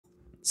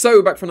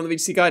So back from another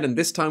VGC guide, and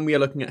this time we are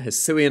looking at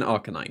Hisuian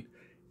Arcanine.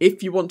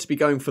 If you want to be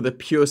going for the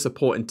pure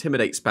support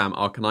Intimidate spam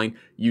Arcanine,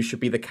 you should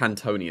be the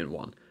Cantonian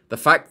one. The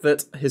fact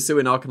that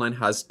Hisuian Arcanine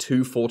has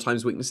 2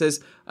 4x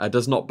weaknesses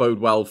does not bode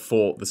well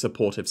for the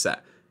supportive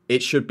set.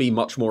 It should be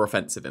much more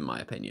offensive in my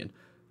opinion.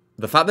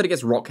 The fact that it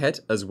gets Rock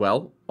Head as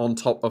well, on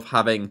top of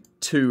having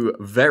 2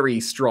 very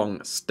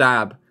strong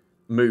stab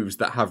moves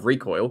that have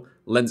recoil,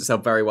 lends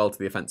itself very well to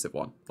the offensive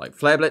one. Like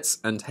Flare Blitz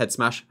and Head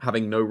Smash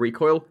having no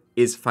recoil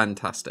is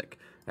fantastic.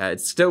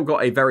 It's still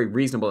got a very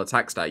reasonable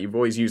attack stat. You've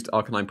always used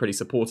Arcanine pretty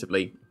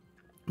supportively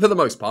for the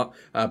most part,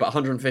 but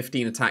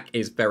 115 attack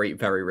is very,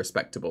 very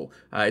respectable.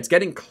 It's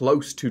getting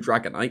close to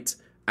Dragonite,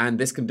 and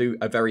this can do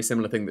a very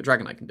similar thing that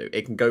Dragonite can do.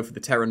 It can go for the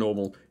Terra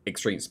Normal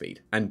Extreme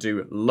Speed and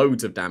do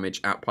loads of damage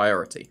at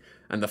priority.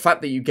 And the fact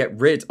that you get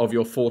rid of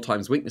your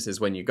 4x weaknesses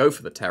when you go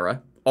for the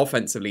Terra,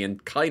 offensively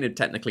and kind of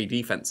technically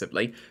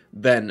defensively,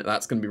 then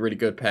that's going to be really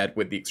good paired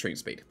with the Extreme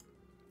Speed.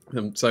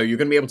 So you're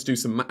going to be able to do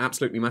some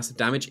absolutely massive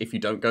damage if you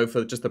don't go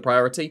for just the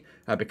priority,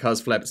 because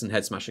Flare Blitz and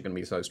Head Smash are going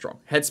to be so strong.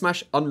 Head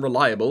Smash,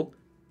 unreliable,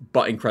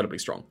 but incredibly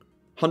strong.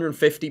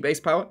 150 base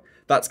power,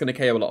 that's going to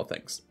KO a lot of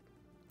things.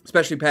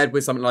 Especially paired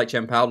with something like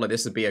Chien-Pao, like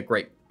this would be a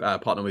great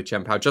partner with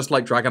Chien-Pao. Just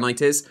like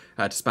Dragonite is,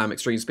 to spam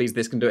extreme speeds,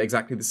 this can do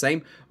exactly the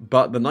same.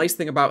 But the nice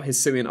thing about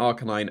Hisuian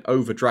Arcanine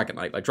over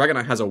Dragonite, like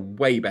Dragonite has a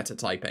way better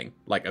typing,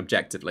 like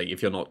objectively,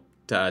 if you're not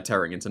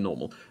tearing into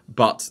normal.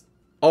 But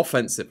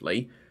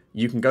offensively,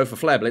 you can go for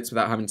Flare Blitz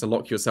without having to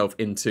lock yourself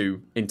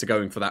into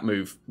going for that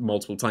move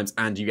multiple times,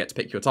 and you get to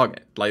pick your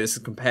target. Like, this is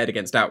compared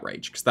against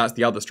Outrage, because that's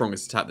the other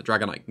strongest attack that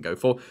Dragonite can go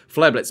for.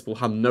 Flare Blitz will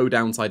have no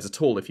downsides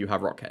at all if you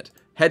have Rock Head.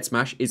 Head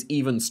Smash is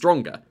even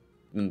stronger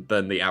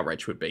than the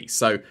Outrage would be.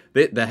 So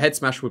the Head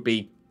Smash would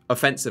be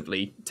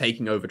offensively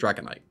taking over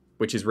Dragonite,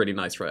 which is really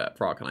nice for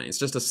Arcanine. It's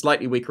just a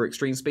slightly weaker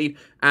extreme speed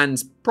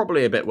and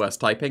probably a bit worse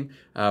typing,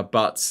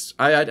 but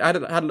I had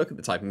a look at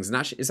the typings,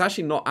 and it's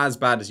actually not as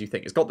bad as you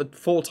think. It's got the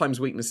 4x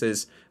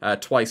weaknesses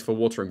twice for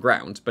water and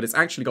ground, but it's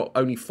actually got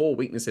only 4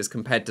 weaknesses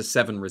compared to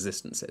 7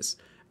 resistances.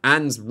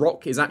 And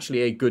Rock is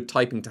actually a good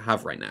typing to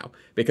have right now,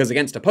 because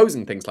against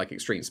opposing things like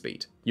Extreme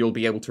Speed, you'll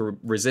be able to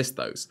resist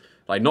those.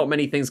 Like, not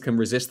many things can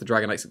resist the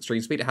Dragonite's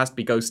Extreme Speed. It has to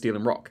be Ghost, Steel,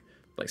 and Rock.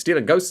 Like, Steel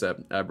and Ghosts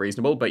are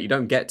reasonable, but you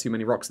don't get too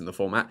many rocks in the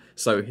format,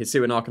 so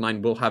Hisuian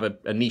Arcanine will have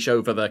a niche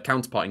over the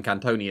counterpart in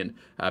Cantonian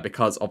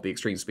because of the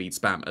Extreme Speed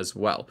spam as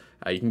well.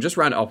 You can just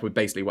round it off with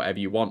basically whatever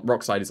you want.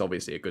 Rock Slide is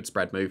obviously a good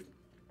spread move.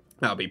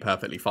 That'll be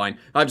perfectly fine.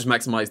 I've just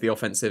maximised the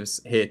offensives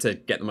here to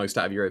get the most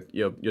out of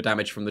your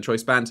damage from the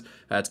Choice Band,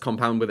 to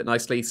compound with it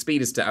nicely.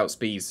 Speed is to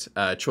outspeed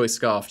Choice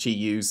Scarf, Chi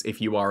Use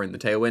if you are in the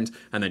Tailwind,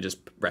 and then just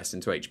rest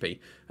into HP.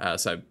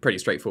 So pretty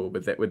straightforward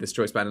with this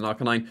Choice Band and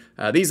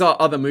Arcanine. These are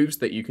other moves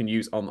that you can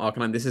use on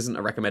Arcanine. This isn't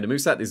a recommended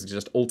moveset, these are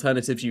just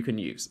alternatives you can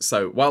use.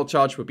 So Wild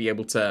Charge would be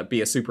able to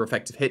be a super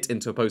effective hit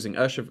into opposing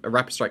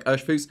Rapid Strike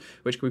Urshifu's,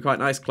 which can be quite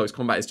nice. Close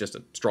Combat is just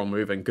a strong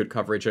move and good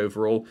coverage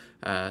overall.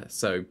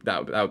 So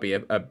that would be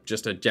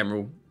just a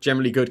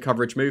generally good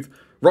coverage move.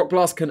 Rock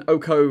Blast can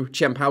OHKO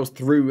Chien-Pao's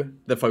through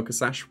the Focus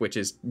Sash, which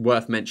is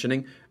worth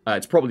mentioning.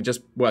 It's probably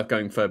just worth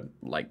going for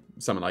like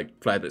something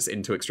like Flare that's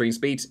into Extreme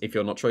Speed if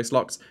you're not choice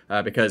locked,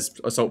 because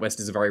Assault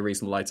Vest is a very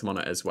reasonable item on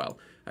it as well.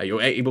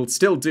 You're able to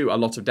still do a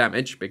lot of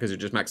damage because you're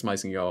just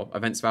maximizing your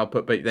offensive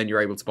output, but then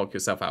you're able to block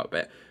yourself out a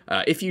bit.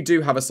 If you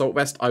do have Assault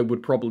Vest, I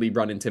would probably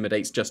run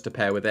Intimidates just to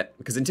pair with it,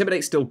 because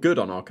Intimidate's still good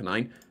on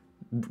Arcanine.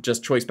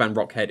 Just Choice Band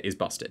Rock Head is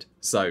busted.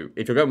 So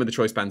if you're going with the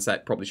Choice Band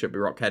set, probably should be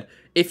Rock Head.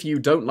 If you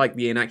don't like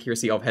the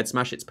inaccuracy of Head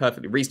Smash, it's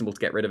perfectly reasonable to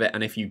get rid of it,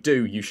 and if you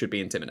do, you should be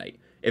Intimidate.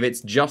 If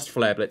it's just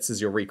Flare Blitz as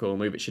your recoil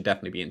move, it should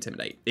definitely be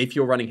Intimidate. If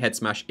you're running Head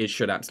Smash, it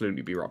should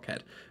absolutely be Rock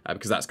Head,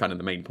 because that's kind of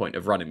the main point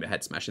of running the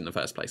Head Smash in the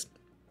first place.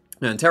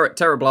 And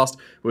Terra Blast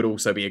would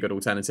also be a good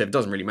alternative. It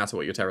doesn't really matter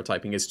what your Terra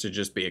typing is to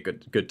just be a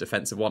good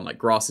defensive one. Like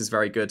Grass is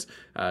very good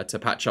to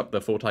patch up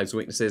the 4x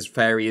weaknesses.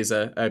 Fairy is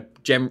a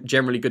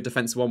generally good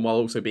defensive one while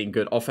also being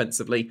good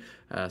offensively.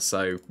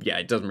 So yeah,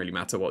 it doesn't really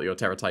matter what your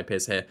Terra type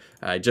is here.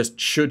 It just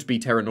should be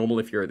Terra Normal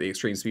if you're at the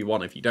Extreme Speed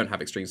one. If you don't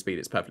have Extreme Speed,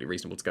 it's perfectly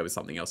reasonable to go with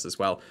something else as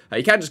well.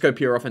 You can just go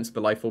pure offense with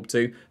the Life Orb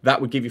too.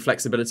 That would give you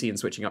flexibility in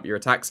switching up your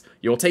attacks.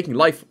 You're taking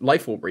Life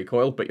Orb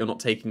recoil, but you're not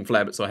taking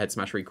Flare Blitz or Head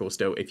Smash recoil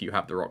still if you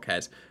have the Rock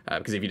Head.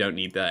 Because if you don't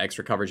need the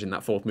extra coverage in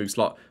that 4th move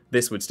slot,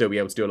 this would still be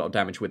able to do a lot of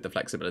damage with the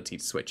flexibility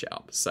to switch it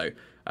up. So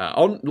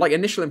on like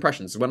initial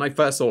impressions, when I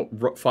first saw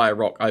Fire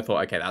Rock, I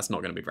thought, okay, that's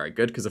not going to be very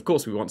good, because of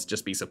course we want to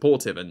just be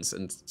supportive and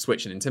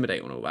switch and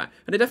Intimidate and all that,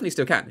 and it definitely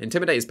still can.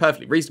 Intimidate is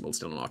perfectly reasonable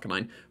still on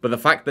Arcanine, but the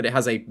fact that it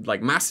has a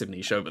like massive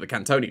niche over the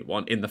Cantonian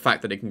one in the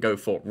fact that it can go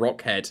for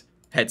Rock Head,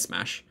 Head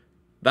Smash,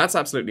 that's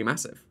absolutely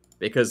massive,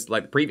 because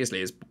like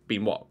previously it's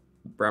been what?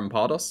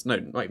 Rampardos? No,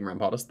 not even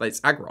Rampardos,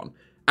 it's Aggron.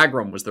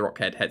 Aggron was the Rock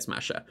Head Head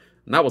Smasher,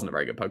 and that wasn't a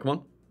very good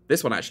Pokemon.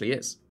 This one actually is.